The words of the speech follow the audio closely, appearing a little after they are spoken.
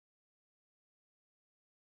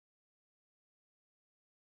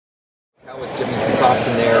How was giving you some props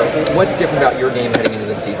in there? What's different about your game heading into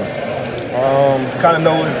this season? Kind of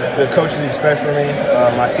know what the coaches expect from me.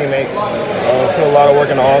 My teammates put a lot of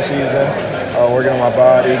work in the off season, working on my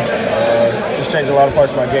body, just changing a lot of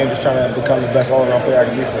parts of my game, just trying to become the best all-around player I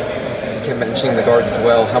can be for. You kept mentioning the guards as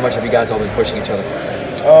well. How much have you guys all been pushing each other?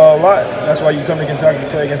 A lot. That's why you come to Kentucky to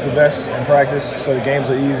play against the best in practice, so the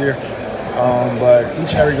games are easier. But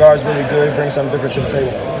each and every guard is really good, brings something different to the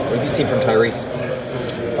table. What have you seen from Tyrese?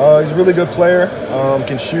 He's a really good player,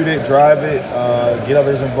 can shoot it, drive it, get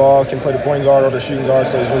others involved, can play the point guard or the shooting guard,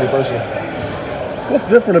 so he's really versatile. What's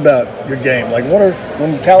different about your game? Like,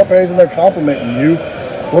 when Calipari's in there complimenting you,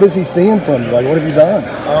 what is he seeing from you? Like, what have you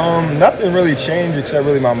done? Nothing really changed except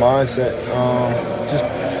really my mindset. Just,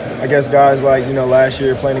 I guess, guys like, last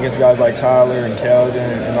year playing against guys like Tyler and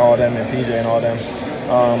Keldon and all them and PJ and all them.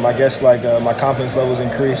 I guess, my confidence levels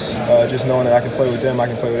increased, just knowing that I can play with them, I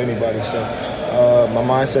can play with anybody. So. My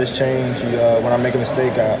mindset's changed. When I make a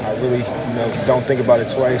mistake, I really don't think about it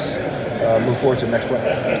twice. Move forward to the next play.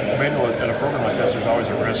 Immanuel, in a program like this, there's always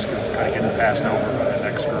a risk of kind of getting passed over by the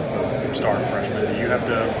next group of star freshmen. Do you have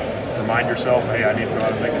to remind yourself, hey, I need to go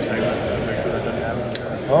out and make a statement to make sure that doesn't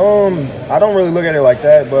happen? I don't really look at it like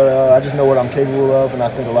that, but I just know what I'm capable of, and I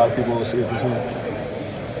think a lot of people will see it this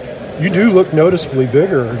year. You do look noticeably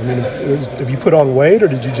bigger. I mean, have you put on weight, or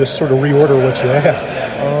did you just sort of reorder what you had?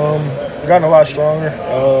 I've gotten a lot stronger,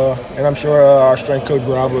 and I'm sure our strength coach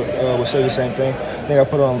Robert would say the same thing. I think I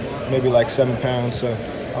put on maybe like 7 pounds, so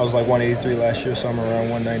I was like 183 last year, so I'm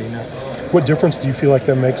around 190 now. What difference do you feel like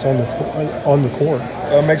that makes on the court?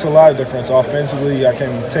 It makes a lot of difference. Offensively, I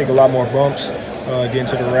can take a lot more bumps, get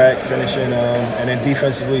into the rack, finishing, and then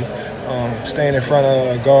defensively, staying in front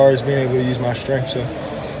of guards, being able to use my strength. So,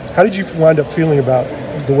 how did you wind up feeling about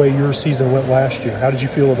the way your season went last year? How did you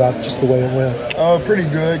feel about just the way it went? Pretty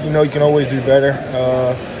good. You can always do better.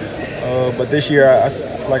 But this year,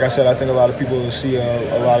 like I said, I think a lot of people will see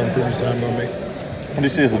a lot of improvements that I'm going to make. What do you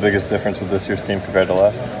see as the biggest difference with this year's team compared to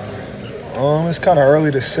last? It's kind of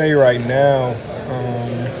early to say right now.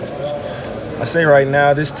 I say right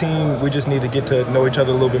now, this team, we just need to get to know each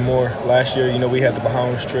other a little bit more. Last year, we had the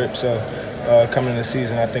Bahamas trip, so coming into the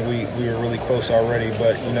season, I think we were really close already.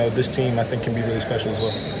 But, this team, I think, can be really special as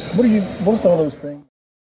well. What are some of those things?